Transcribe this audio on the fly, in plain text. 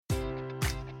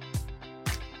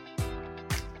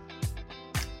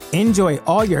Enjoy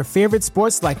all your favorite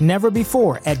sports like never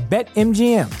before at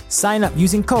BetMGM. Sign up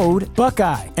using code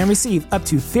Buckeye and receive up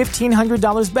to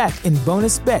 $1,500 back in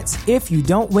bonus bets if you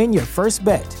don't win your first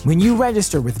bet. When you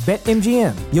register with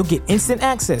BetMGM, you'll get instant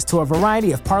access to a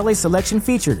variety of parlay selection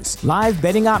features, live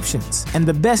betting options, and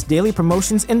the best daily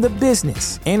promotions in the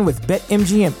business. And with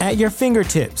BetMGM at your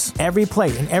fingertips, every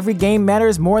play and every game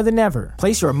matters more than ever.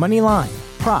 Place your money line,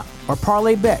 prop, or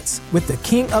parlay bets with the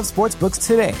king of sportsbooks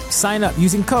today. Sign up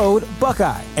using code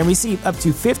Buckeye and receive up to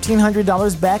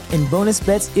 $1,500 back in bonus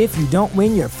bets if you don't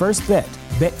win your first bet.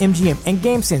 BetMGM and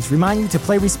GameSense remind you to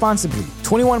play responsibly.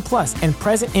 21 plus and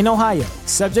present in Ohio,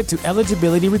 subject to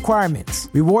eligibility requirements.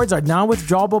 Rewards are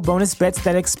non-withdrawable bonus bets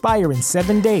that expire in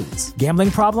 7 days. Gambling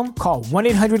problem? Call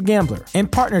 1-800-GAMBLER. In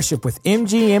partnership with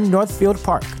MGM Northfield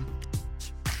Park.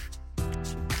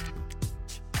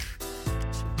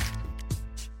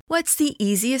 What's the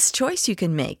easiest choice you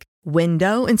can make?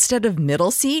 Window instead of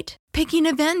middle seat? Picking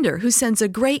a vendor who sends a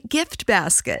great gift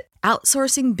basket?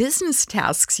 Outsourcing business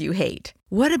tasks you hate?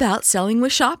 What about selling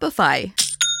with Shopify?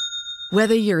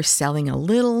 Whether you're selling a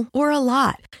little or a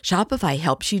lot, Shopify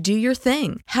helps you do your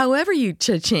thing, however you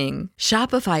cha-ching.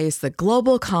 Shopify is the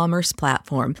global commerce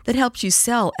platform that helps you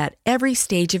sell at every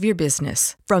stage of your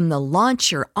business. From the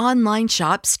launch your online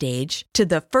shop stage to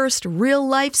the first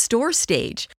real-life store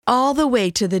stage, all the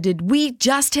way to the did we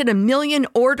just hit 1 million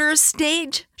orders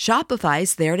stage.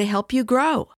 Shopify's there to help you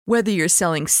grow. Whether you're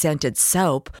selling scented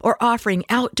soap or offering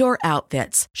outdoor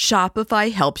outfits,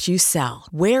 Shopify helps you sell.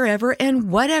 Wherever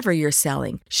and whatever you're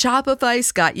selling,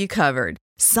 Shopify's got you covered.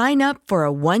 Sign up for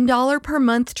a $1 per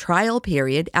month trial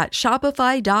period at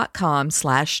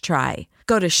shopify.com/try.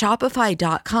 Go to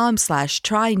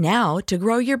shopify.com/try now to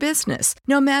grow your business,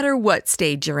 no matter what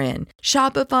stage you're in.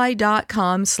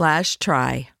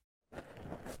 Shopify.com/try.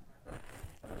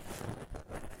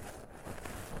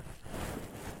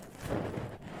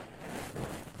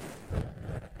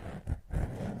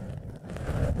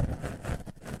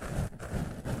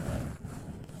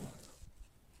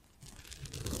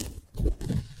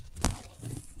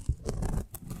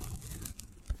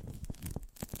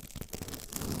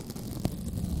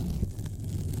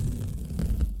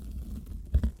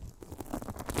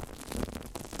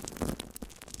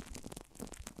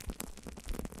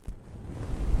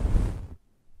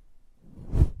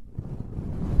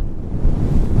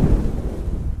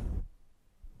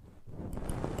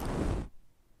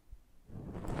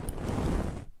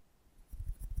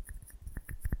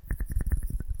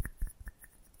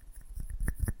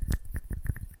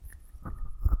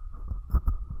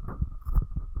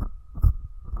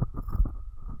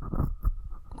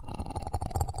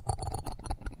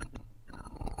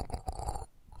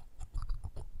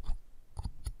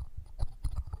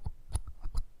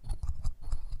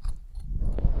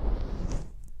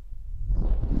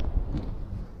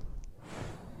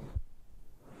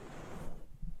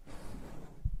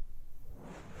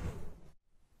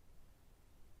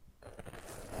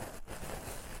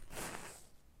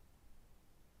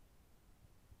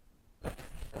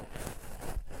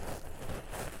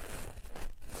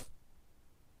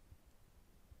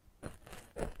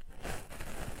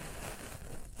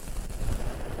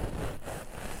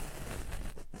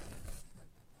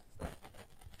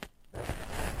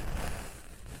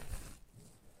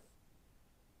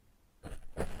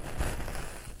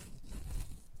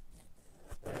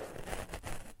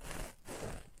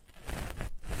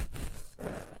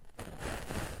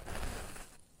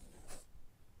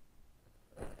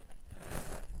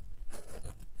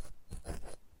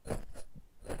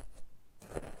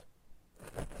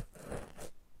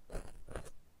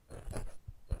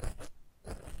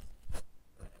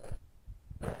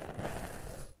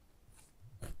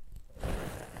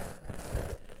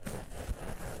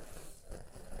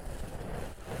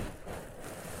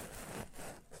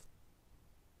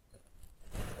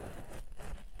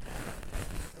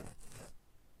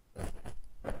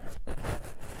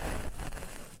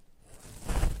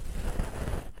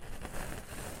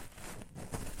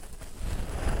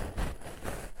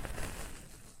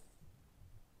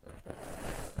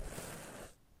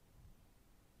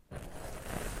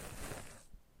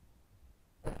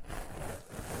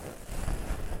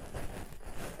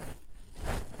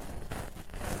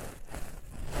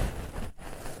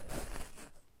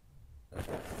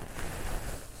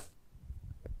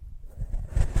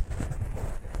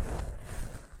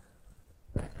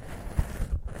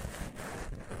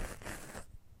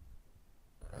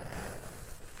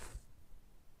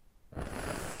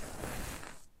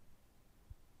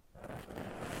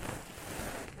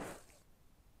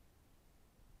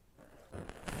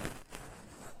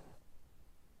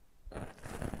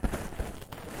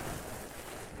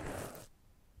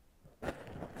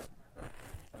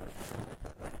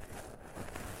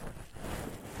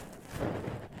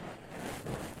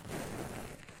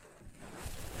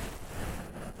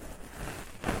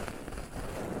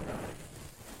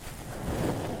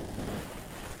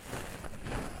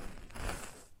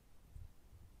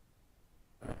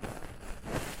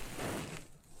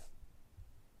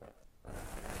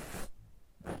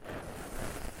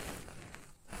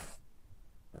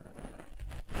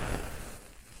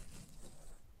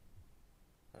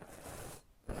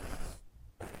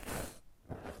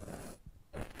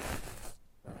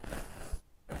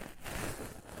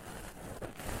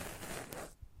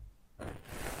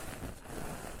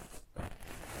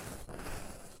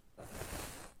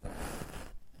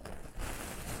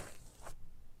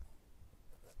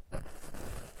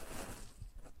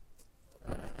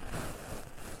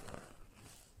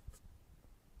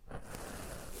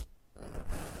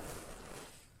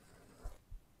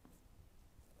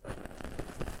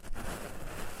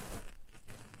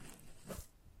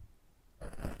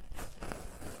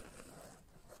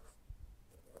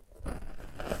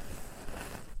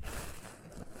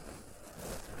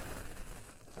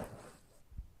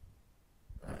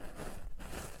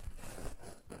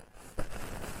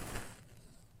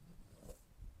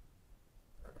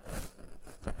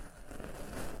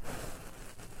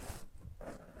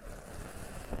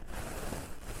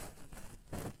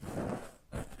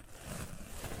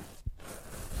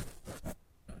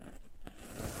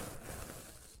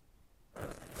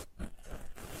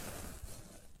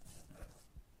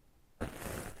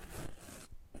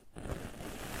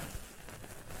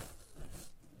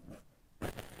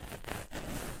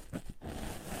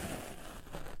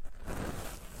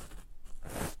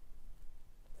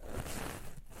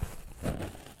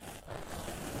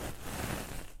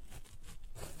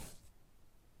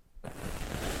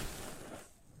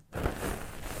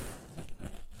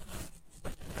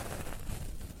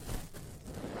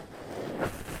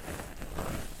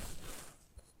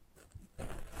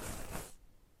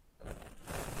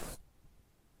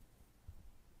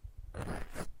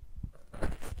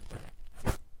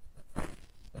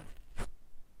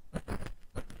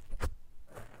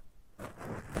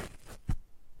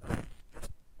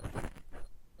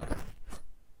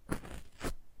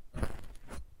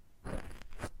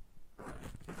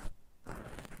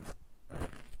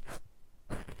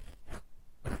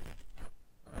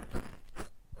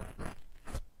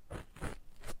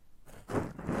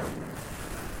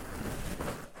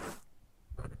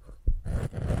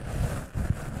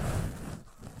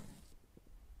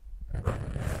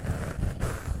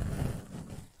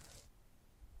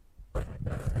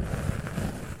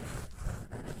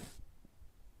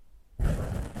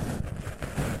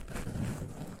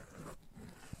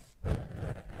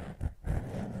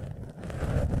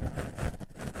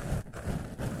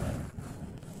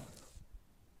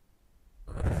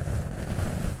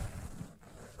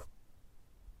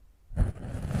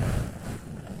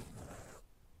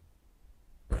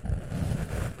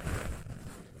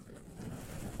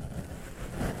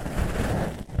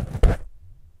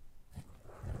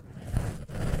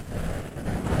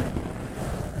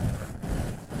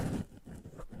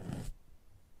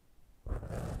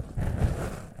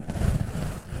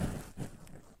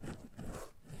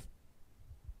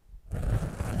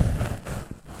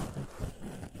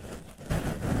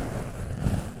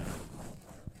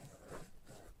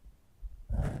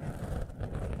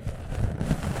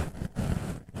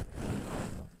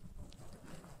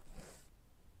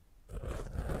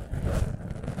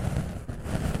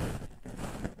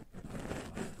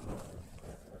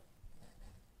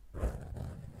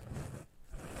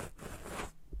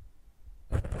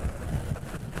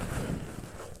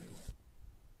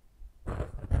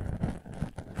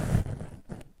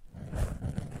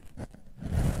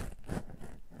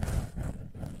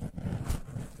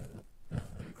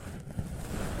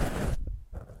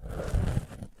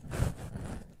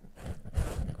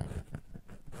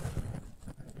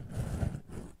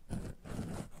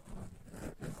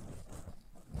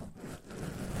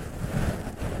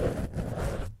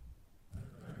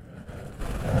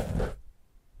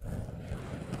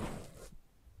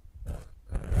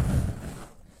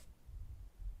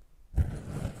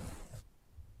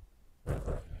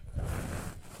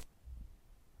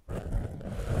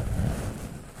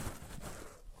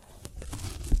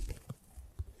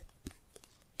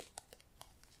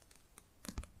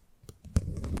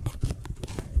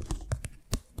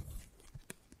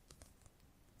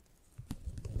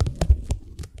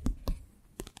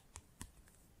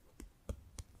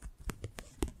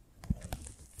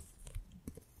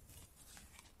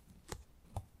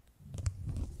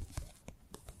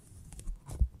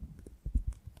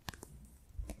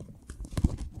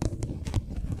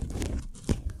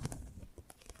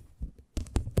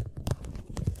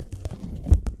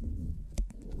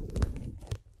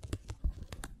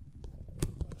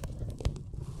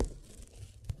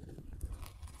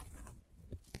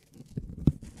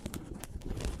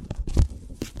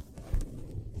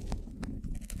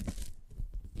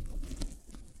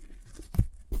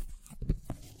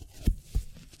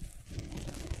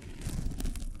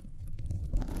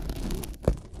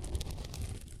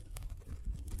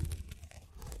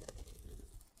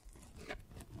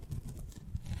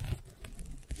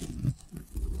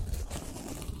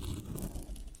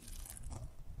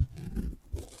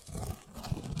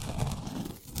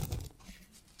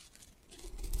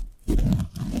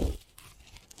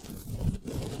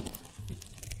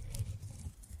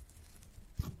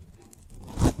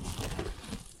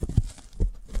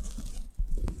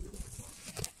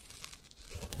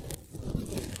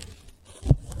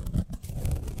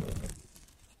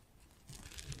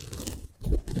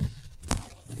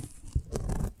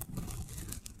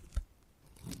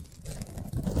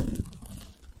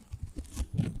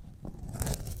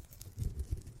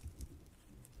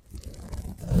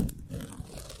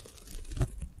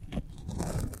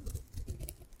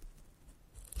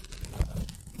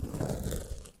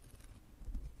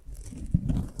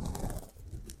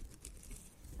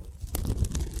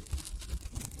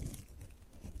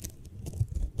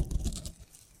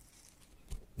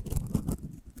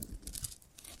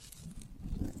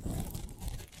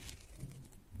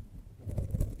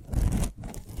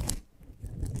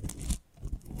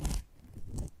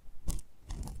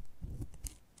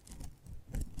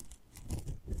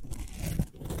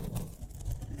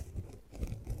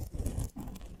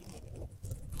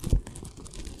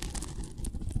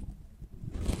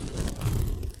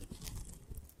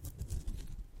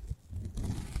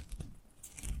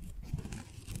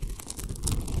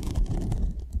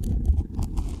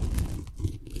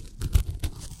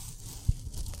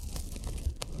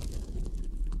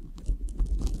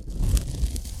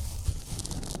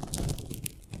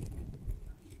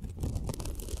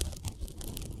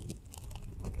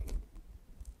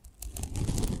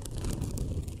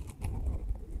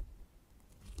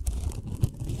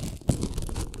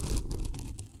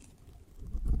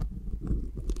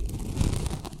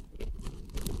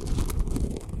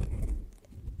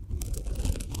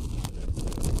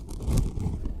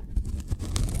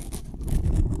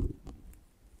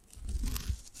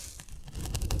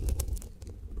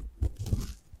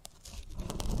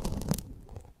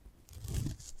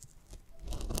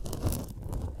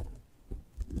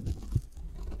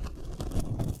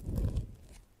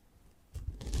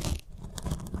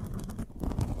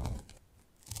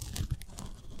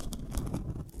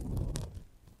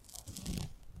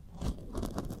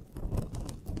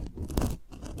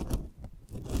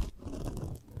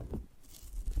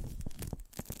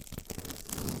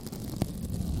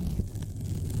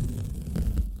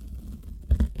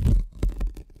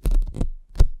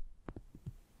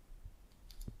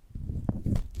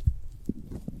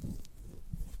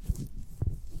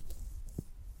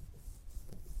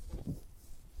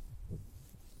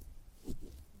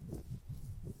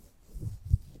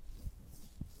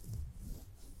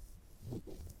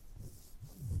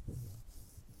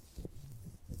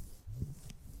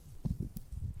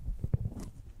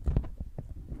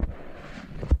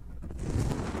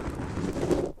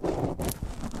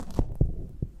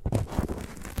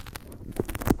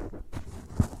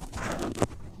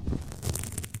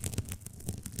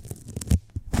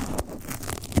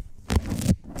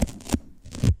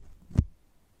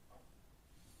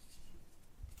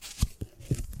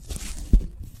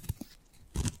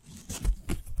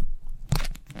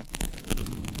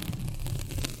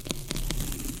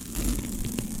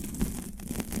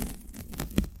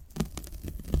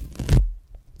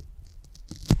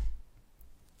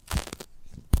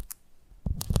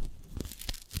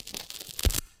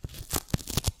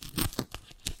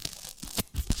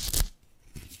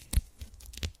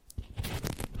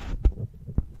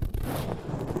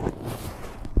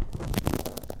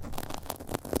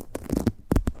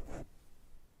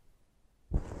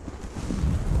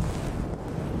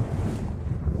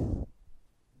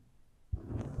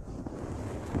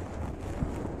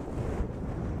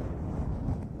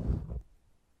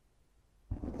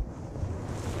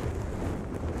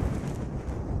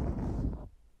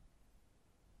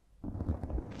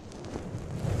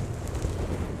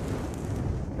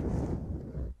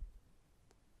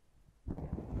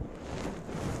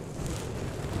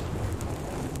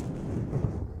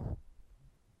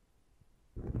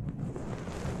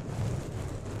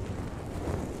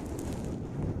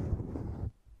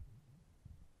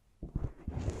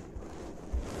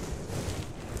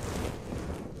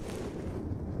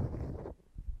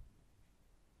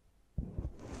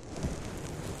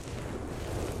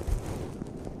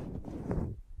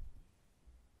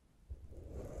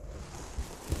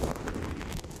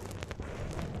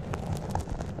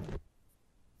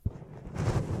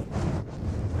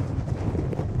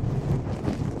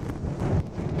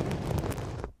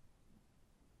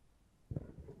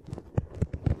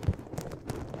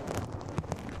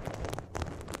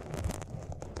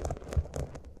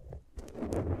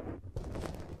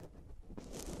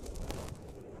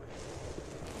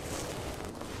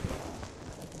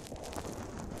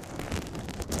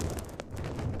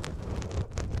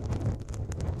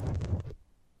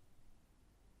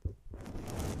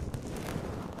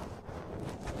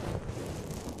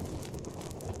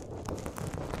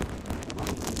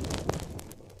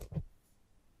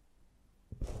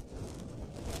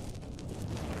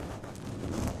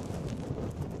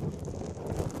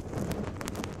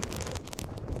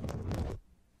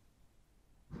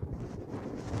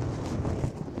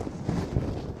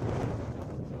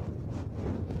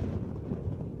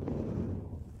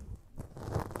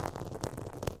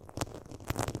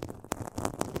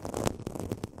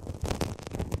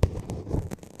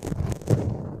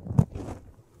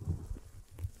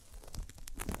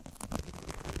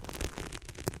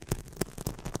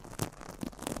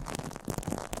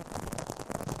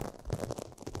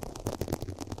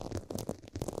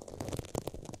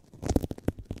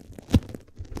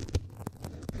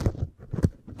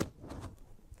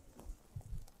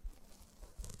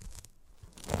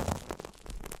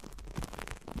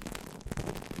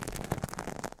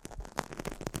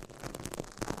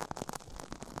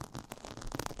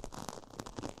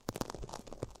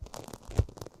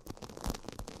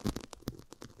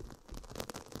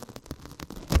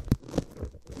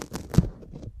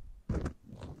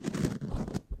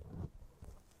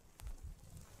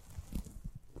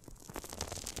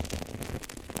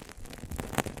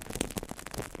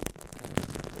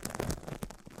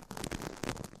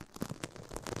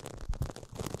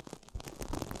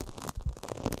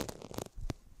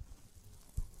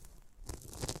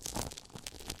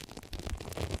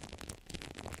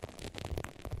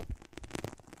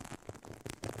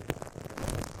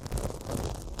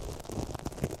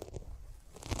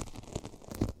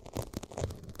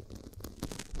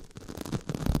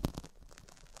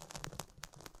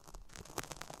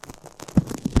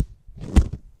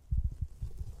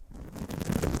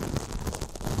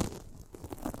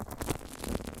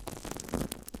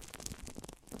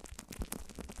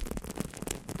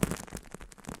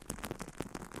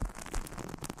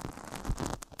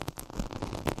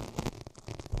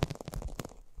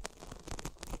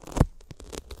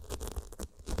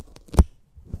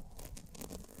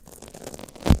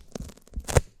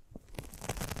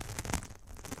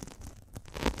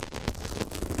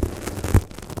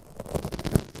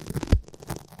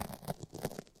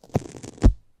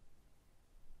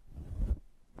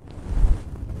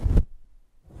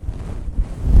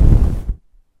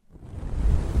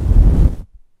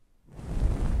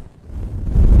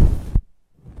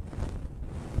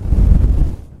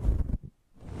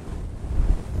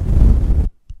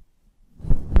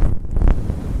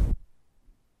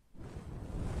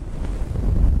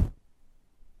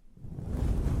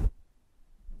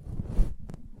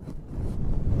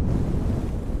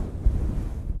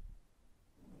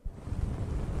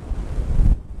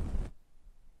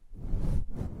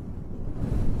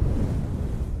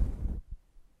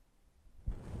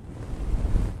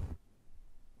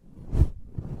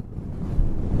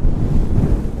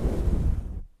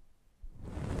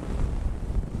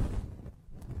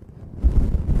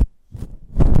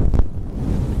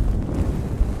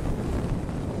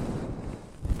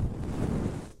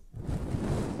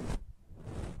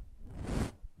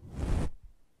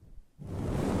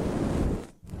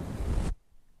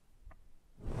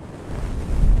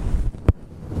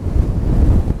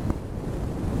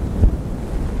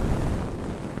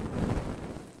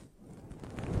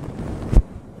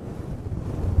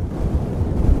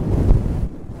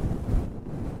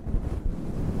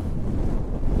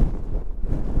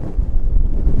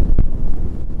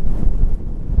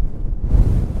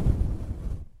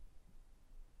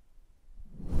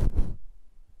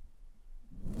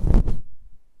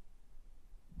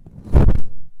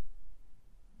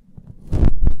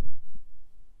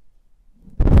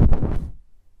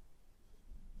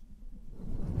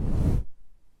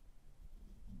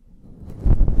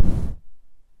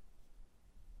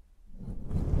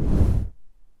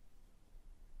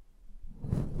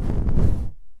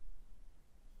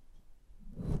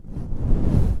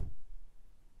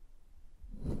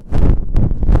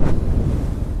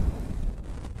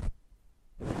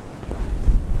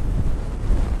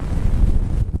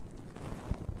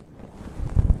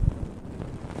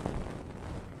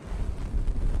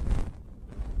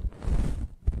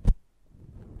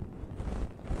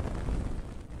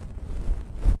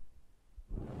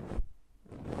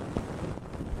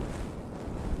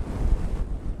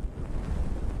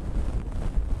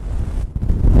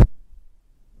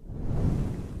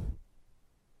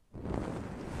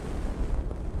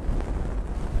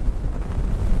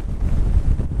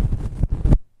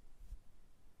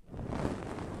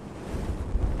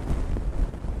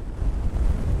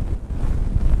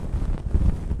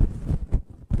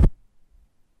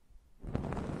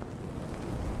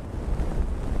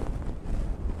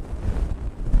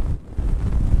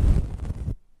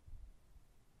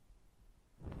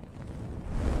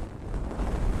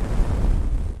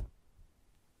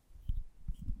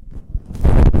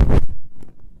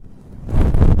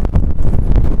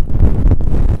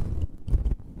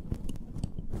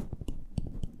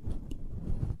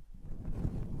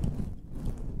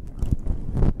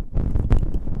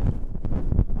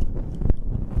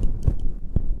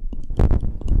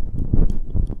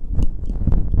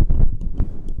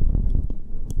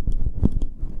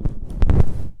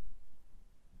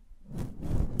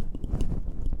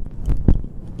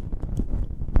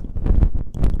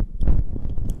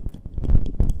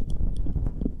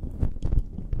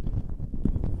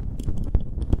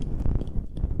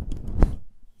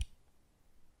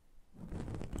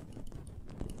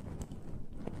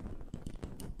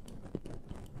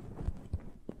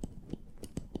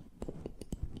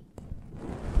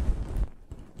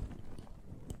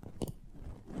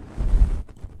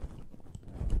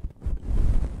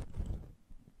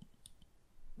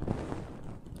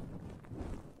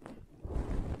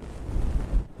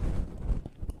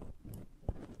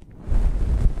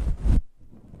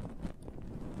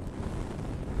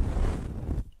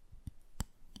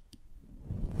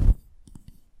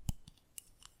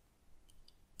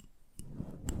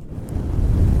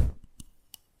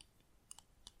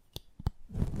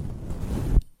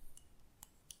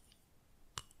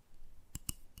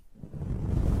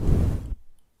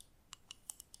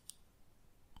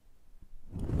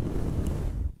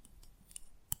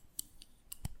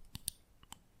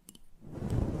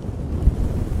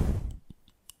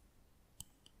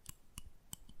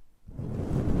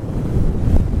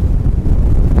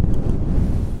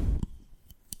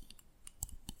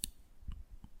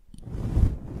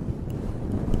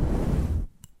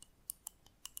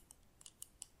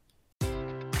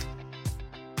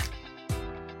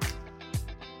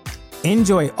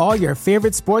 Enjoy all your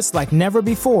favorite sports like never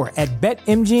before at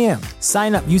BetMGM.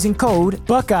 Sign up using code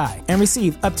Buckeye and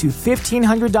receive up to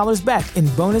 $1,500 back in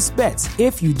bonus bets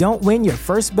if you don't win your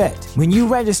first bet. When you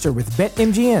register with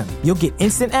BetMGM, you'll get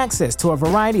instant access to a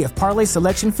variety of parlay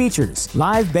selection features,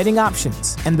 live betting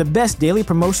options, and the best daily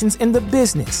promotions in the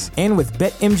business. And with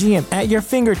BetMGM at your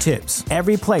fingertips,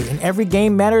 every play and every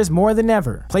game matters more than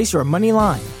ever. Place your money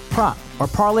line, prop, or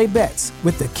parlay bets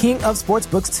with the king of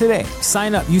sportsbooks today.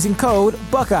 Sign up using code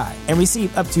Buckeye and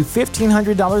receive up to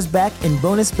 $1,500 back in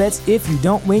bonus bets if you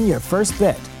don't win your first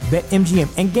bet. BetMGM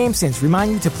and GameSense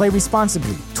remind you to play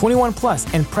responsibly. 21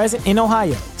 plus and present in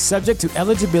Ohio, subject to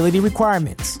eligibility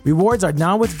requirements. Rewards are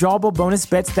non-withdrawable bonus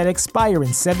bets that expire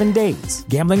in 7 days.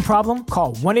 Gambling problem?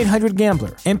 Call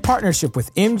 1-800-GAMBLER. In partnership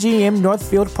with MGM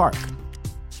Northfield Park.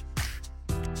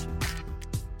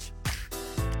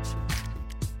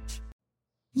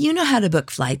 You know how to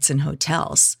book flights and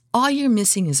hotels. All you're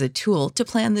missing is a tool to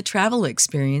plan the travel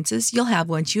experiences you'll have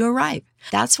once you arrive.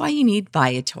 That's why you need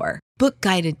Viator. Book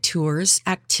guided tours,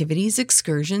 activities,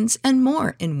 excursions, and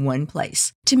more in one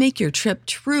place to make your trip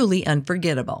truly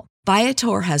unforgettable.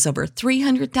 Viator has over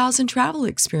 300,000 travel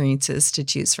experiences to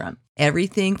choose from.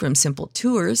 Everything from simple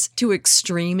tours to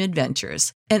extreme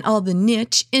adventures and all the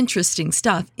niche, interesting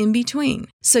stuff in between.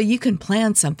 So you can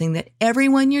plan something that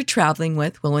everyone you're traveling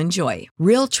with will enjoy.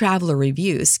 Real traveler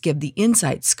reviews give the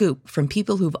inside scoop from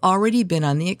people who've already been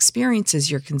on the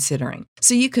experiences you're considering.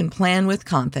 So you can plan with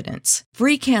confidence.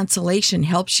 Free cancellation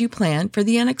helps you plan for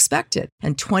the unexpected.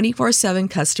 And 24/7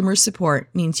 customer support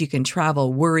means you can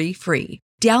travel worry-free.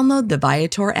 Download the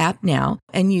Viator app now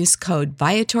and use code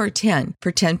Viator10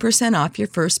 for 10% off your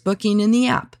first booking in the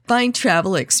app. Find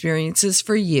travel experiences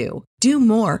for you. Do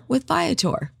more with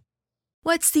Viator.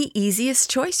 What's the easiest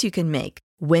choice you can make?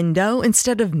 Window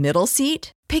instead of middle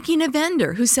seat? Picking a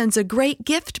vendor who sends a great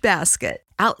gift basket?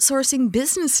 Outsourcing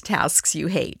business tasks you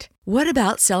hate? What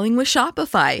about selling with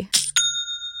Shopify?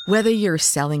 Whether you're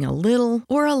selling a little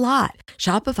or a lot,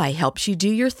 Shopify helps you do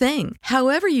your thing,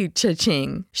 however you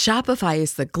cha-ching. Shopify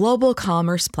is the global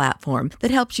commerce platform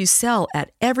that helps you sell at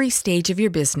every stage of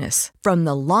your business. From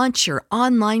the launch your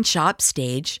online shop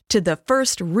stage to the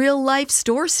first real-life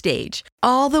store stage,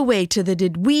 all the way to the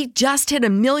did we just hit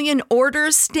 1 million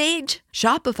orders stage.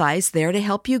 Shopify's there to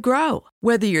help you grow.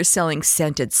 Whether you're selling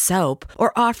scented soap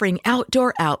or offering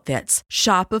outdoor outfits,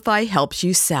 Shopify helps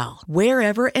you sell.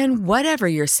 Wherever and whatever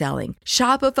you're selling,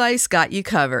 Shopify's got you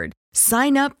covered.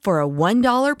 Sign up for a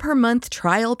 $1 per month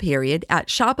trial period at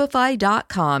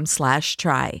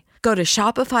shopify.com/try. Go to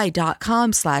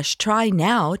shopify.com/try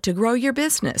now to grow your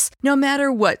business, no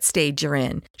matter what stage you're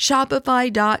in.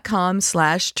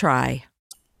 Shopify.com/try.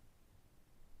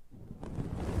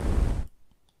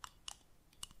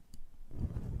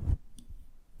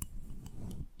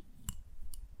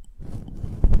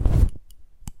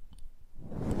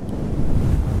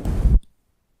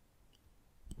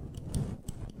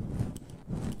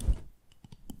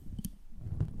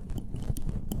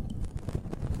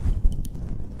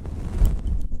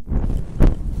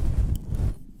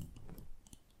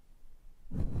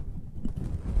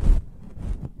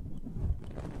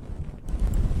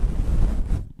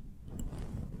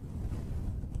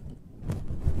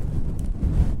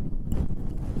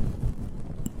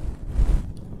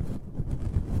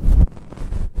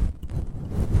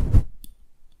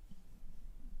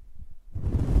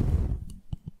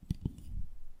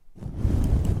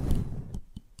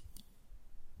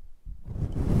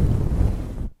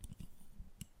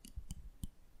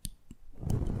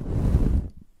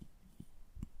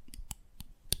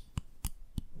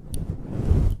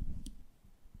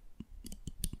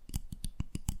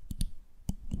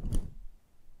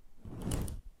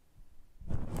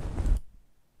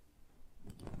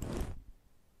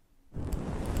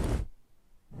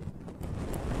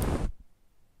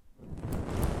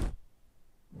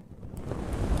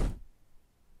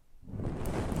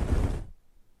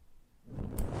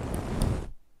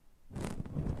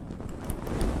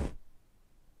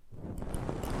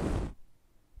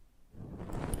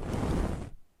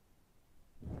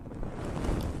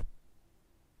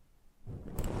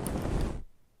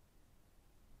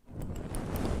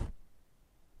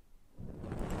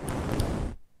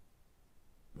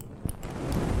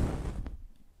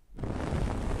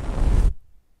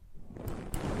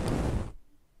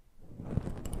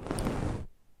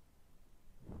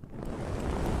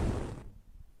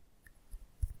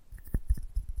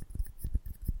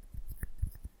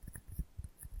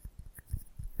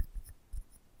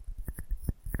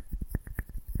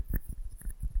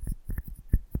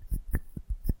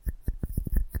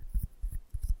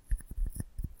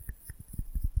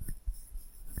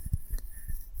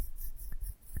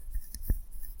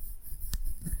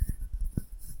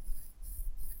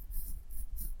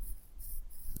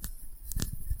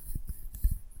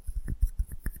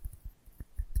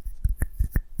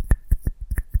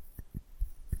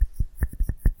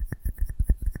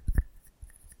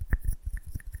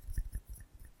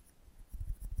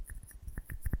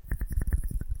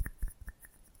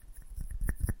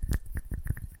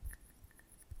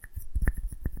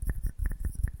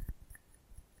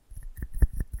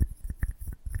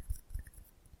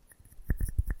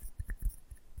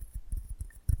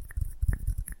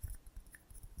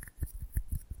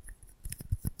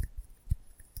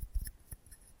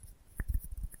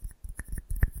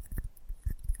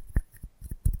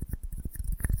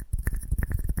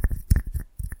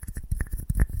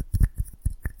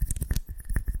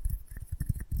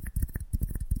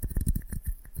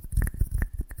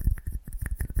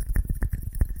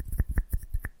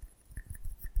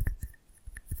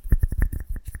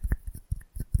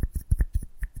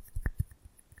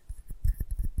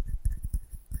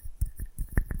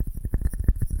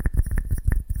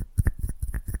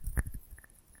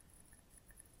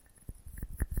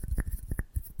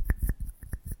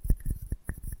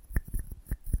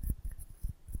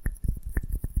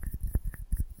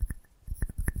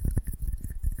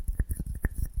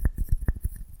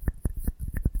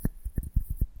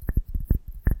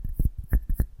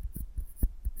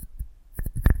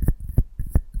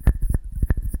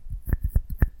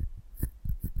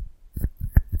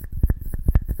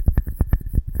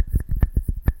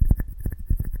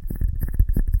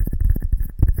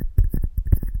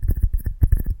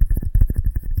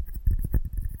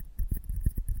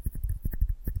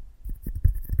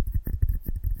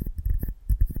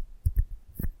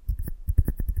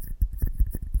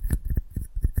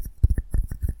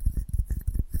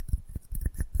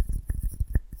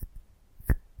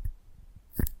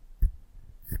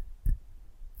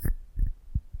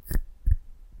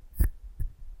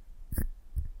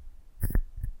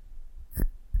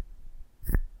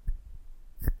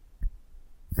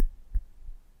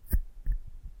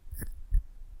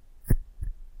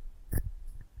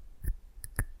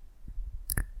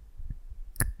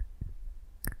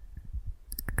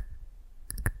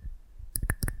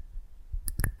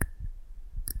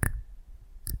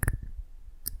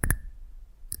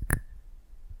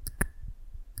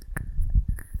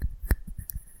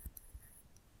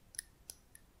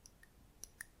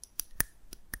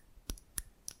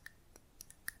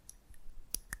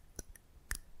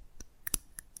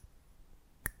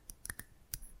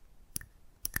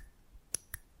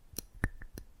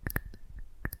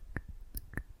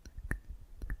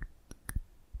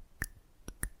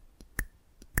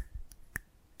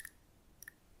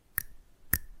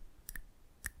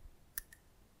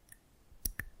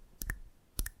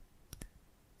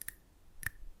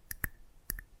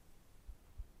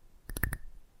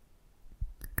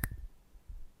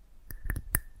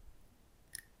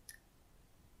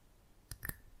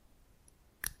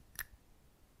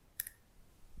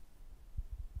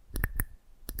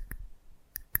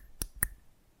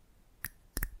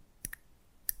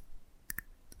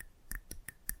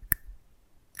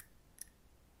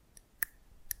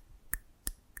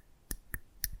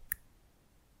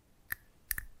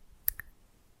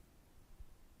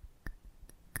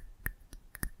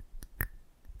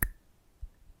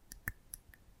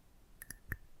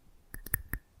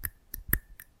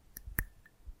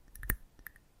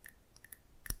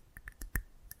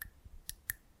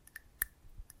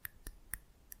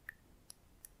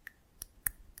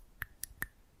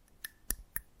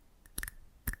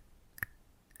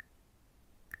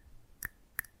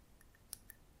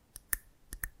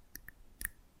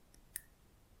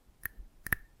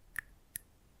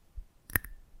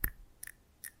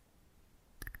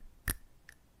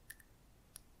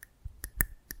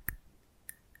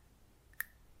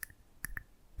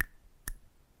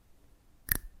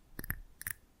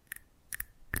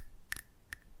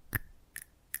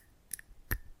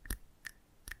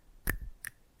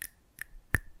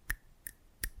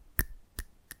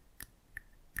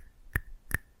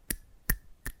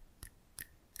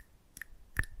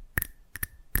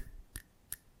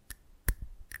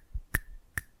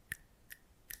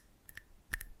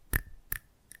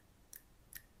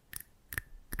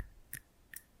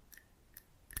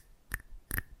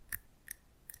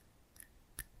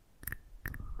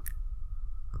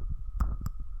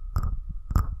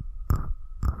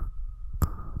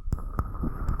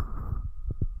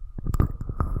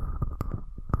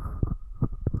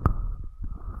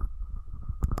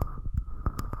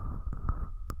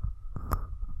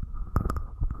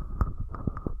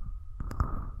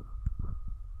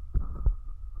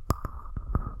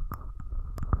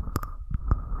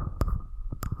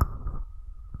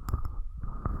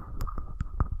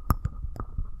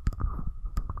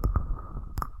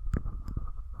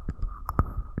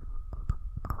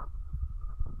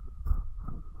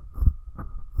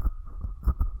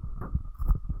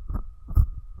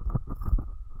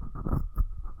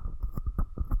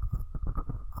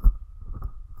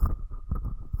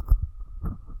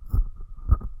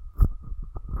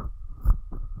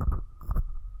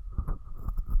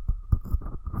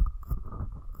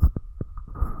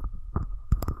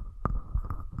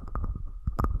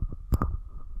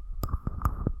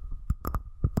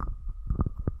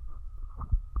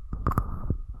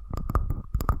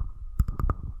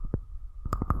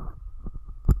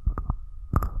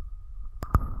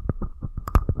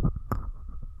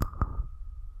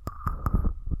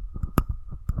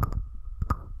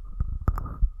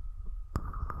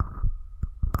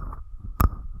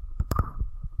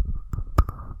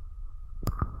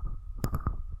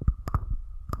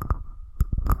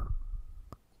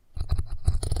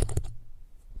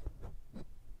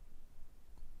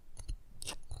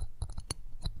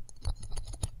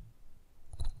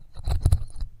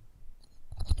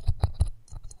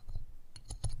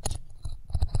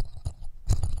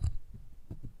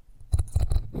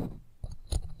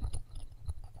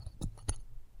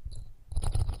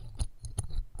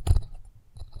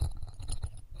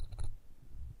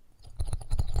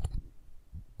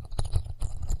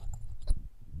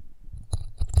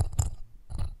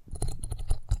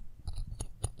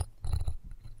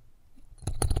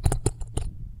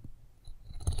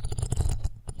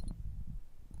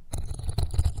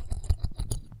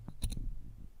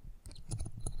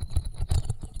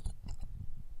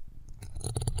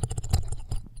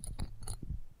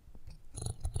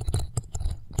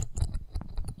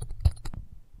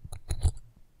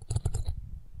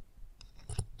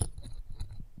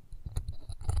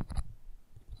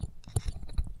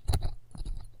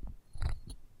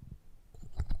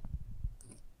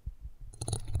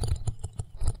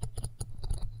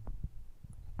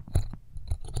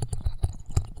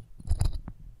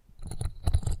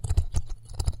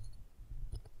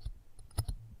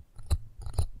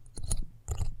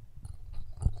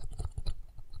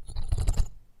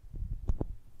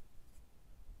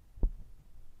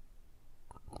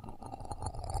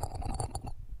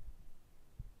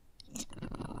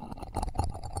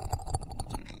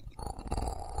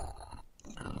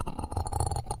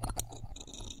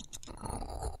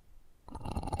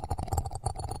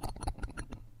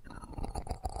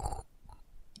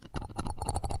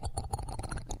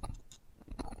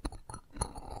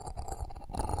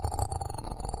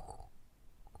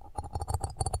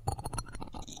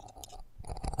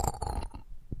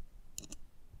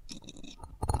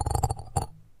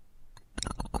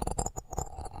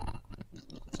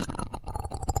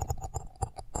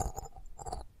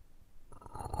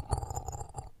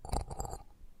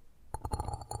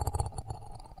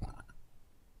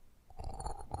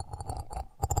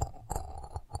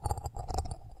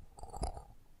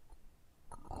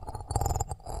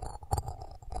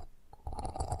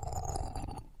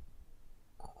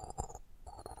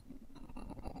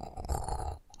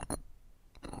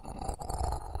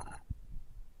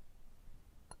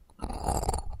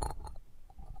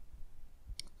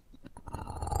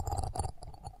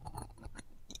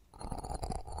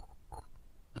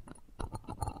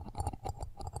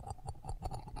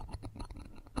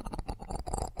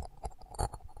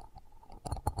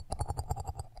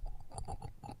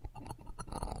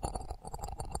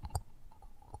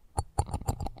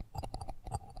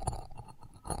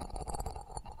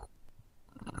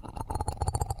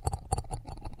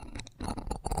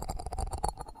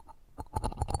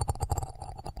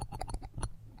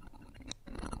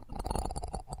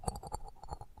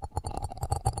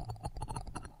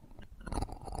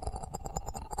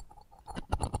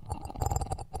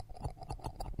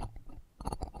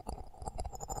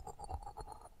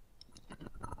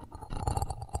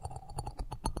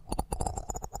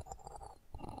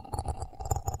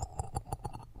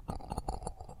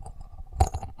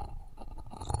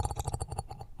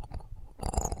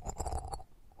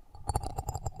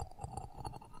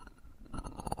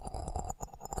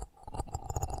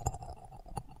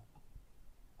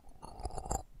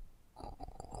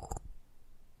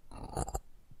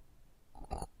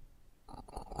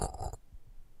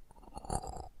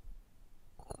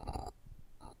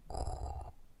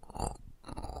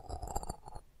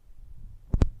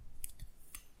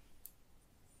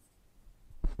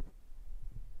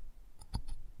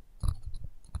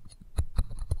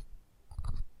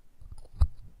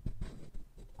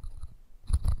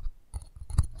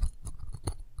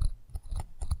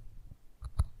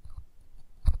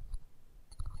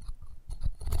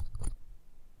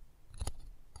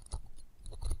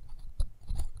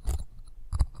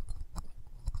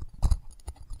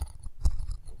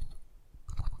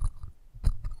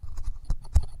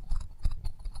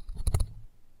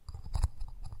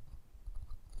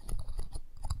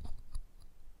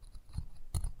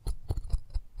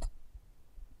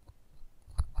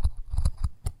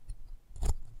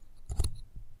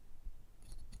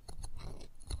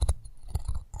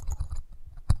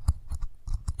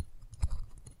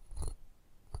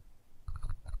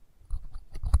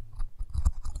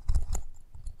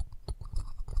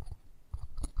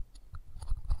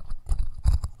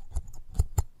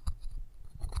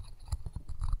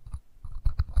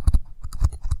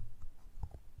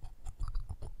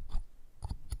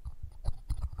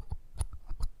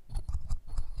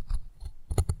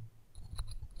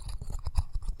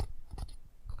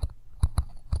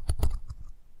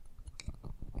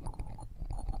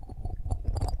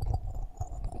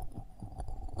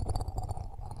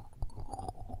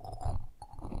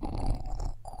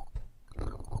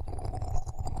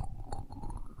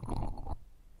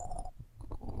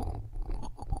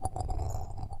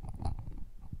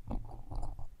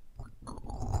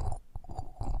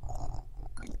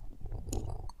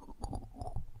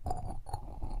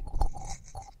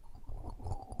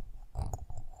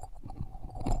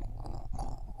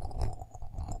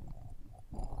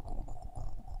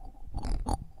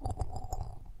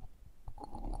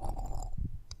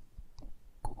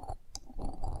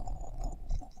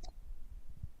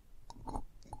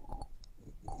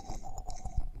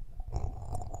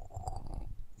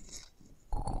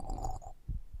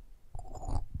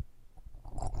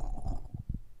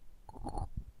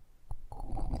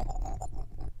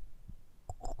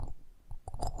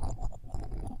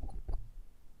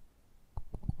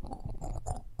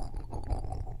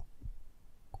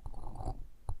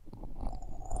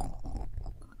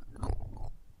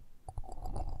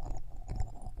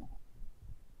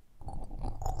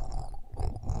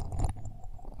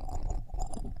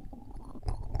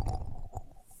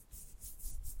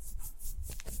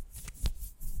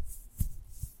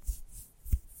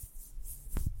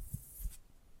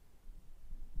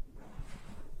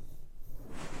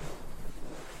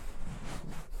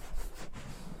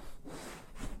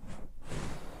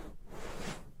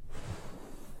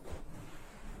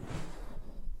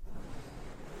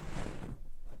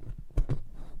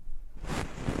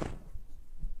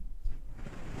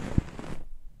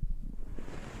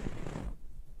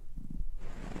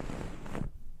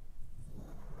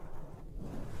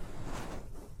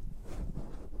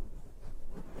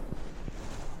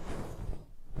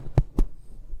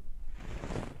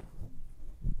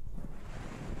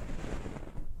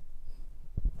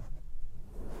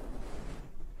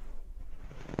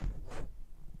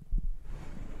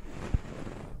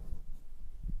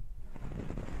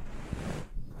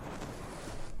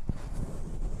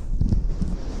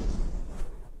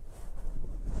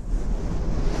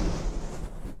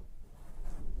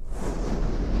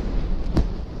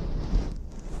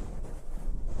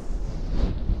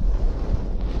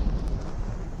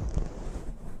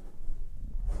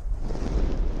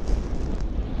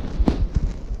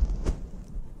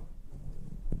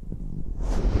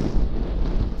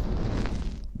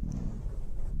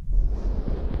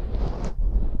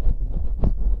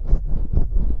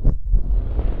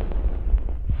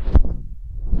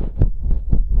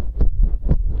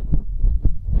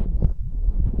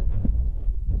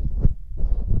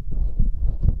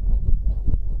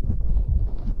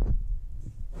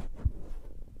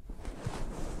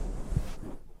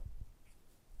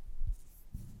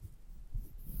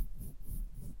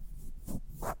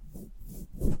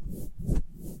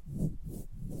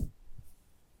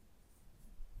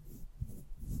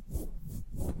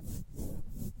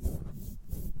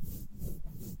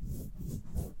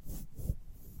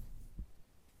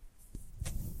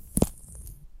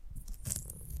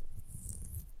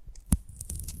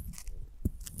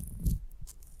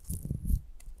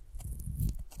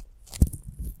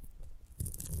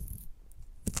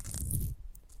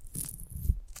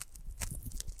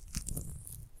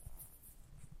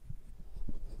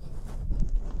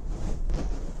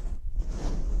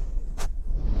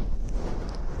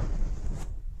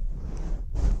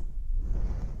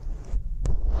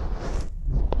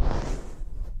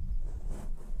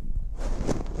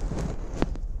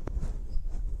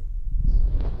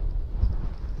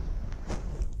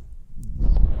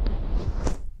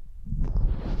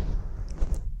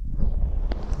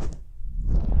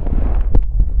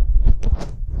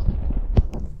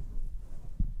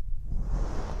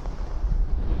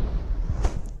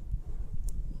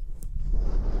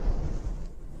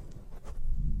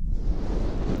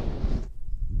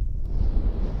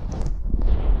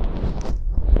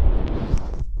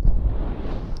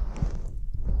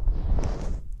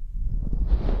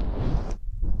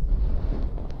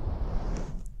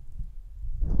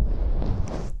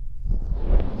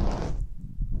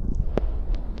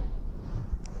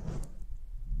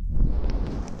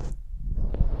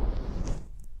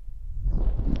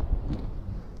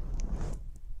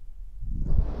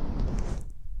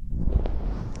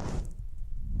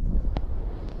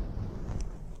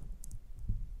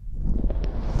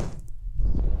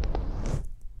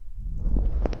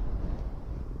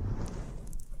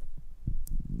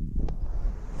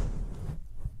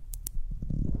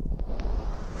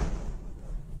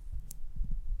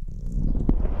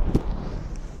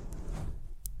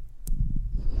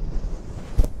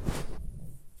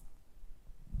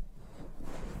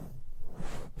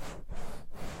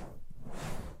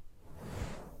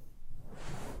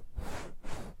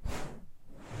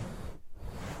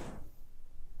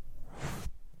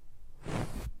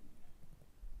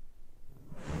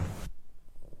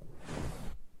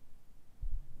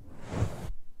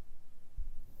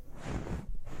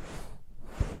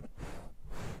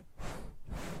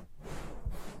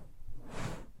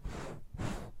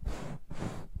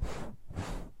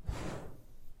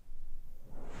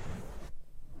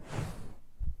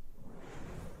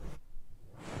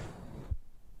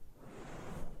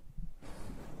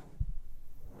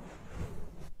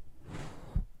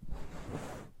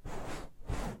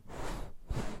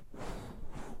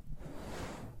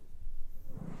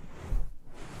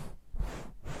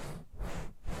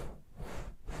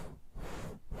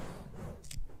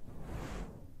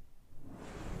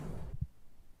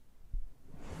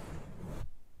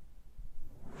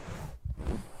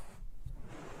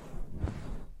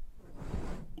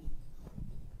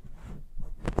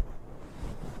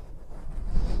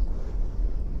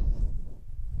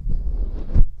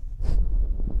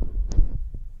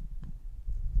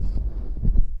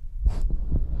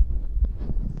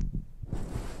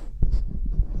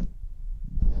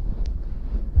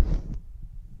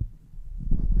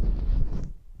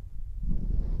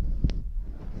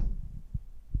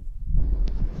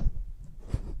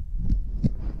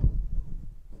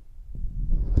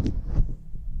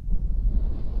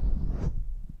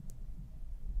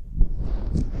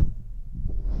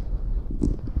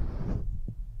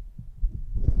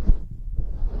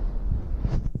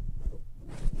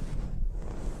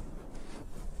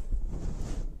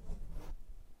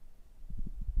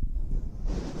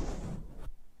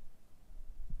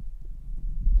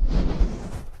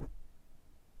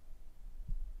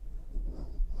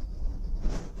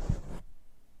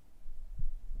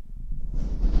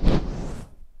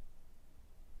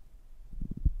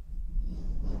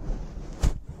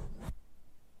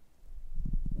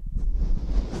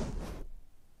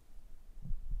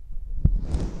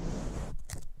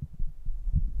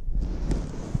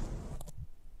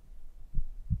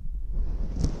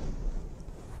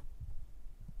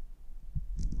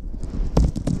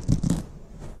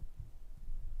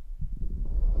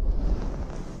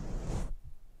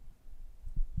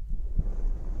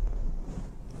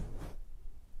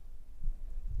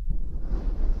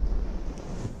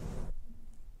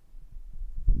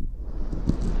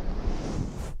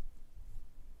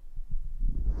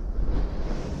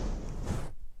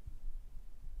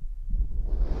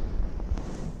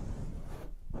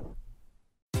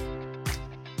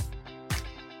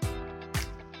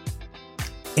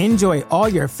 Enjoy all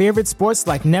your favorite sports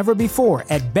like never before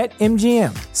at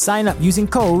BetMGM. Sign up using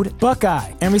code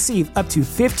Buckeye and receive up to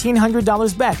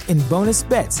 $1,500 back in bonus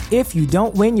bets if you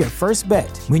don't win your first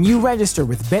bet. When you register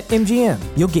with BetMGM,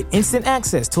 you'll get instant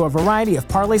access to a variety of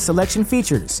parlay selection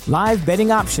features, live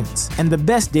betting options, and the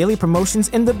best daily promotions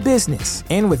in the business.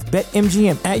 And with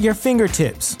BetMGM at your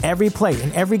fingertips, every play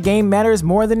and every game matters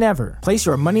more than ever. Place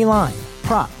your money line,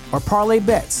 prop, or parlay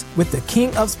bets with the king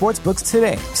of sportsbooks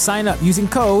today. Sign up using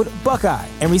code Buckeye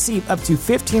and receive up to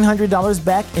 $1,500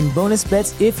 back in bonus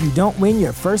bets if you don't win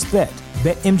your first bet.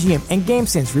 BetMGM and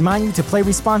GameSense remind you to play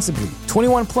responsibly.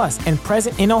 21 plus and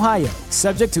present in Ohio,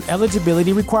 subject to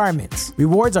eligibility requirements.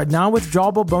 Rewards are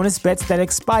non-withdrawable bonus bets that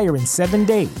expire in 7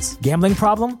 days. Gambling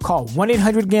problem? Call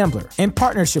 1-800-GAMBLER in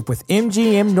partnership with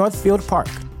MGM Northfield Park.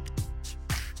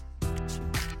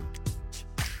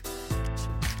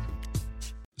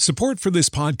 Support for this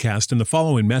podcast and the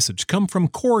following message come from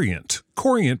Corient.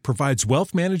 Corient provides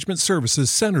wealth management services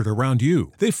centered around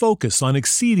you. They focus on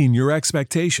exceeding your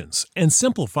expectations and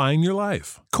simplifying your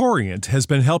life. Corient has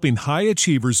been helping high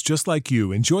achievers just like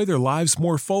you enjoy their lives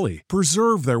more fully,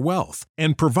 preserve their wealth,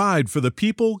 and provide for the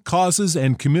people, causes,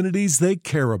 and communities they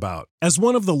care about. As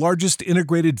one of the largest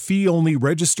integrated fee-only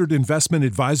registered investment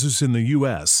advisors in the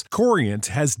U.S., Corient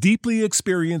has deeply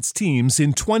experienced teams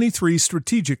in 23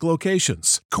 strategic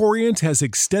locations. Corient has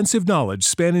extensive knowledge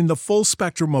spanning the full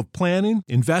spectrum of planning,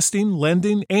 investing,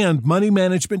 lending, and money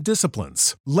management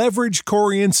disciplines. Leverage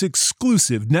Corient's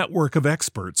exclusive network of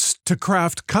experts to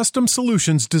craft custom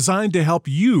solutions designed to help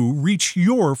you reach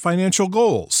your financial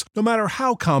goals, no matter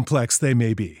how complex they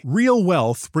may be. Real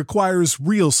wealth requires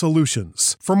real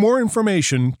solutions. For more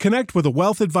information, connect with a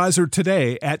wealth advisor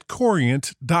today at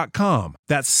Corient.com.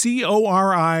 That's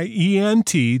Corient.com.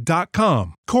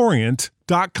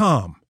 Corient.com.